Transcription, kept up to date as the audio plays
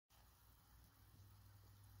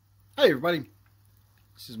Hi everybody,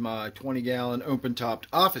 this is my 20-gallon open-topped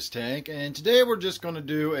office tank, and today we're just going to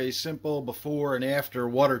do a simple before and after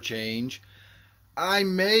water change. I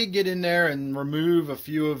may get in there and remove a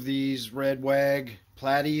few of these red wag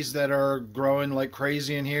platies that are growing like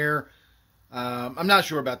crazy in here. I'm not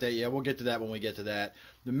sure about that yet. We'll get to that when we get to that.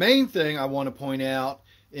 The main thing I want to point out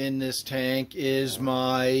in this tank is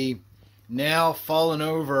my now fallen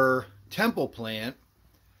over temple plant.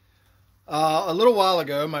 A little while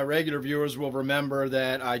ago, my regular viewers will remember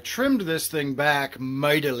that I trimmed this thing back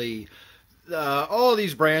mightily. All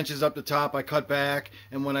these branches up the top I cut back,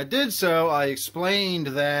 and when I did so, I explained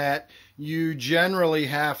that you generally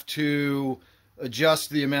have to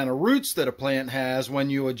adjust the amount of roots that a plant has when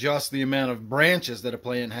you adjust the amount of branches that a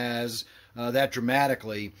plant has that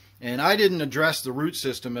dramatically. And I didn't address the root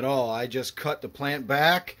system at all. I just cut the plant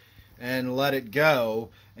back and let it go,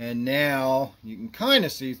 and now you can kind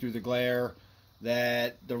of see through the glare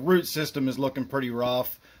that the root system is looking pretty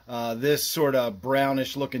rough. This sort of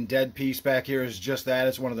brownish looking dead piece back here is just that.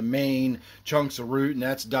 It's one of the main chunks of root, and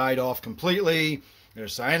that's died off completely.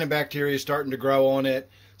 There's cyanobacteria starting to grow on it.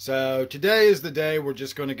 So today is the day we're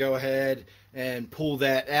just going to go ahead and pull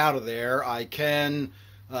that out of there. I can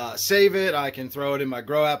save it. I can throw it in my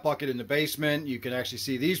grow out bucket in the basement. You can actually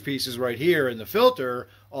see these pieces right here in the filter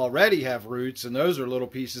already have roots, and those are little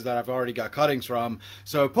pieces that I've already got cuttings from.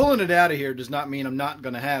 So pulling it out of here does not mean I'm not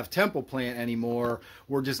going to have temple plant anymore.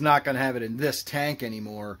 We're just not going to have it in this tank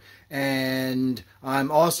anymore. And I'm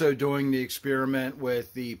also doing the experiment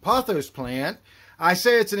with the Pothos plant. I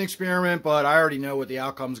say it's an experiment, but I already know what the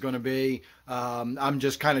outcome is going to be. I'm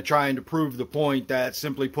just kind of trying to prove the point that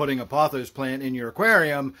simply putting a Pothos plant in your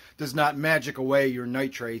aquarium does not magic away your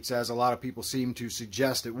nitrates, as a lot of people seem to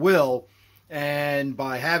suggest it will. And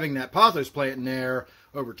by having that Pothos plant in there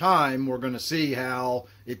over time, we're going to see how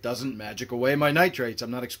it doesn't magic away my nitrates.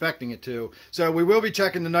 I'm not expecting it to. So we will be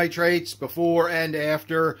checking the nitrates before and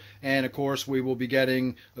after, and of course we will be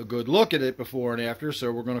getting a good look at it before and after.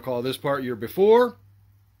 So we're going to call this part your before,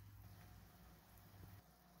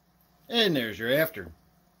 and there's your after.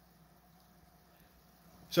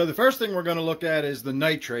 So the first thing we're going to look at is the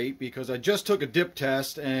nitrate, because I just took a dip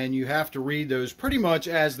test, and you have to read those pretty much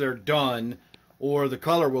as they're done, or the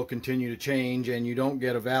color will continue to change and you don't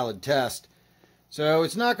get a valid test. So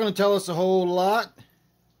it's not going to tell us a whole lot.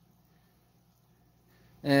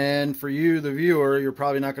 And for you, the viewer, you're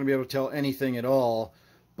probably not going to be able to tell anything at all.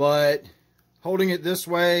 But holding it this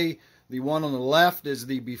way, the one on the left is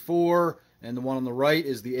the before, and the one on the right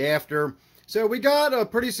is the after. So we got a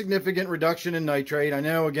pretty significant reduction in nitrate. I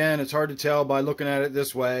know, again, it's hard to tell by looking at it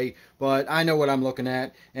this way, but I know what I'm looking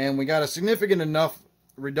at. And we got a significant enough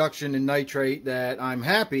reduction in nitrate that I'm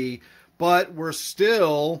happy, but we're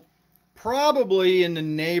still probably in the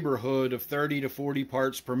neighborhood of 30 to 40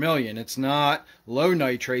 parts per million. It's not low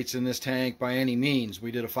nitrates in this tank by any means.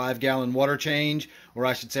 We did a 5-gallon water change, or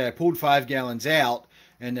I should say I pulled 5 gallons out,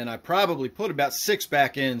 and then I probably put about 6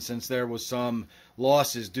 back in since there was some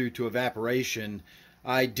losses due to evaporation.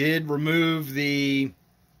 I did remove the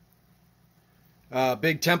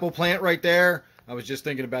big temple plant right there. I was just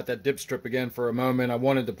thinking about that dip strip again for a moment. I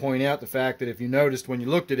wanted to point out the fact that if you noticed when you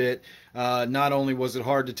looked at it, not only was it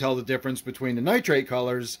hard to tell the difference between the nitrate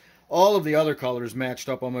colors, all of the other colors matched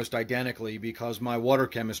up almost identically, because my water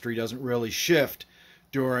chemistry doesn't really shift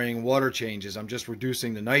during water changes. I'm just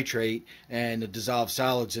reducing the nitrate and the dissolved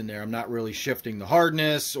solids in there. I'm not really shifting the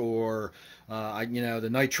hardness, or the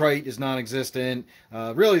nitrite is non-existent.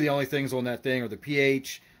 Really the only things on that thing are the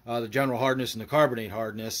pH, the general hardness, and the carbonate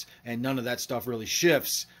hardness, and none of that stuff really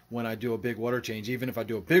shifts when I do a big water change. Even if I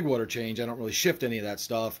do a big water change, I don't really shift any of that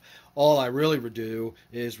stuff. All I really do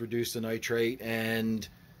is reduce the nitrate and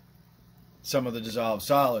some of the dissolved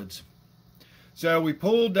solids. So we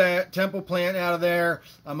pulled that temple plant out of there.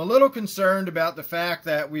 I'm a little concerned about the fact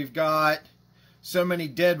that we've got so many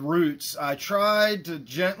dead roots. I tried to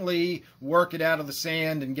gently work it out of the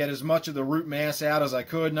sand and get as much of the root mass out as I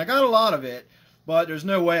could, and I got a lot of it, but there's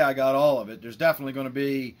no way I got all of it. There's definitely going to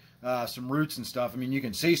be some roots and stuff. I mean, you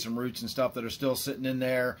can see some roots and stuff that are still sitting in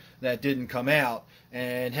there that didn't come out,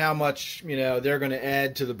 and how much they're going to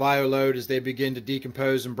add to the bioload as they begin to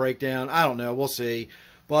decompose and break down, I don't know. We'll see.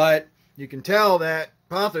 But you can tell that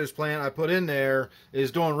Pothos plant I put in there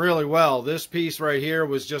is doing really well. This piece right here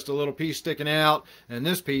was just a little piece sticking out, and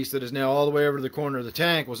this piece that is now all the way over to the corner of the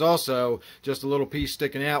tank was also just a little piece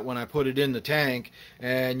sticking out when I put it in the tank.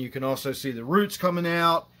 And you can also see the roots coming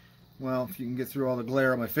out. Well, if you can get through all the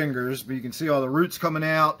glare on my fingers, but you can see all the roots coming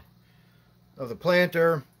out of the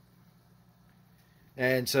planter.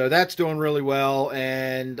 And so that's doing really well,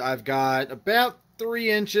 and I've got about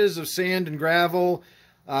 3 inches of sand and gravel.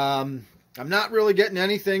 I'm not really getting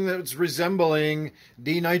anything that's resembling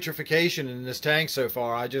denitrification in this tank so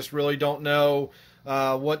far. I just really don't know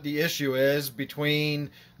what the issue is between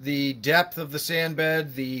the depth of the sand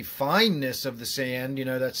bed, the fineness of the sand. You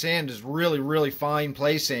know, that sand is really, really fine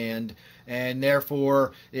play sand, and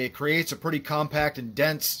therefore it creates a pretty compact and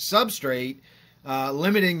dense substrate,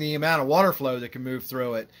 limiting the amount of water flow that can move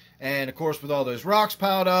through it. And of course, with all those rocks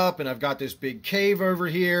piled up, and I've got this big cave over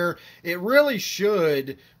here, it really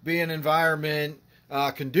should be an environment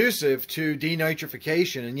conducive to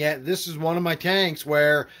denitrification. And yet this is one of my tanks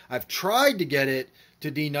where I've tried to get it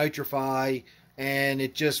to denitrify, and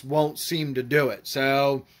it just won't seem to do it.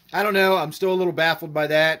 So I don't know. I'm still a little baffled by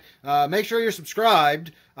that. Make sure you're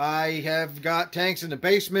subscribed. I have got tanks in the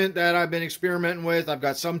basement that I've been experimenting with. I've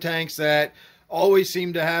got some tanks that always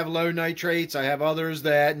seem to have low nitrates. I have others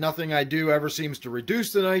that nothing I do ever seems to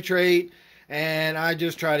reduce the nitrate. And I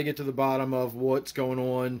just try to get to the bottom of what's going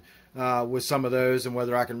on with some of those, and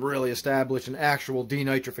whether I can really establish an actual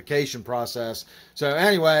denitrification process. So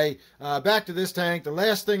anyway, back to this tank. The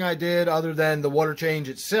last thing I did, other than the water change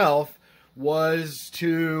itself, was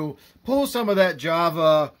to pull some of that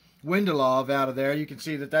Java Windelov out of there. You can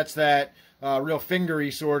see that that's that real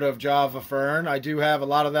fingery sort of Java fern. I do have a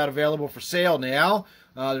lot of that available for sale now.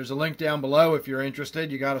 There's a link down below if you're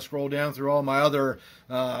interested. You got to scroll down through all my other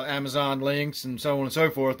Amazon links and so on and so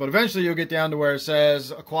forth. But eventually you'll get down to where it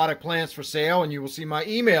says Aquatic Plants for sale, and you will see my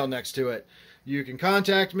email next to it. You can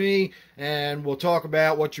contact me, and we'll talk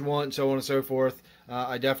about what you want and so on and so forth.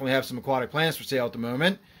 I definitely have some aquatic plants for sale at the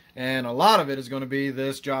moment, and a lot of it is going to be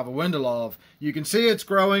this Java Windelov. You can see it's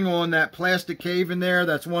growing on that plastic cave in there.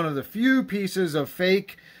 That's one of the few pieces of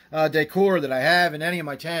fake decor that I have in any of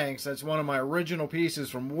my tanks. That's one of my original pieces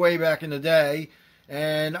from way back in the day,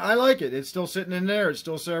 and I like it. It's still sitting in there. It's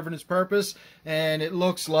still serving its purpose, and it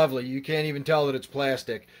looks lovely. You can't even tell that it's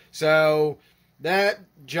plastic. So that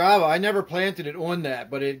Java, I never planted it on that,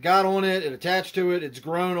 but it got on it, it attached to it, it's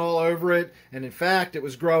grown all over it, and in fact it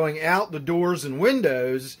was growing out the doors and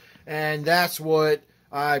windows, and that's what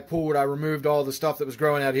I pulled. I removed all the stuff that was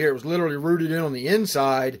growing out here. It was literally rooted in on the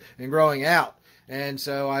inside and growing out. And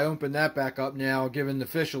so I opened that back up now, giving the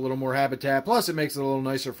fish a little more habitat. Plus, it makes it a little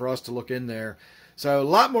nicer for us to look in there. So a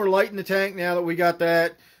lot more light in the tank now that we got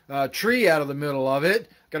that tree out of the middle of it.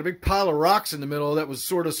 Got a big pile of rocks in the middle that was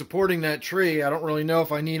sort of supporting that tree. I don't really know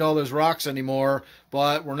if I need all those rocks anymore,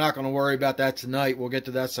 but we're not going to worry about that tonight. We'll get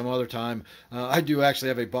to that some other time. I do actually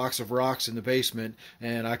have a box of rocks in the basement,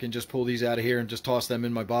 and I can just pull these out of here and just toss them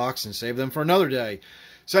in my box and save them for another day.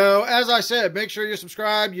 So, as I said, make sure you're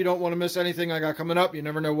subscribed. You don't want to miss anything I got coming up. You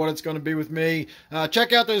never know what it's going to be with me.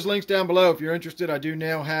 Check out those links down below if you're interested. I do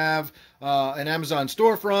now have an Amazon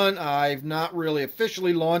storefront. I've not really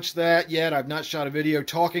officially launched that yet. I've not shot a video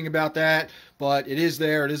talking about that, but it is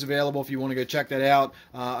there. It is available if you want to go check that out.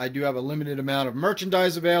 I do have a limited amount of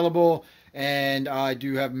merchandise available, and I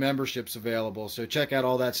do have memberships available. So check out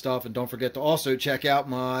all that stuff, and don't forget to also check out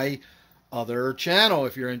my other channel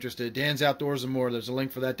if you're interested, Dan's Outdoors and More. There's a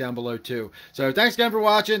link for that down below too. So thanks again for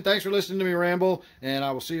watching. Thanks for listening to me ramble, and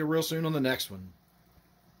I will see you real soon on the next one.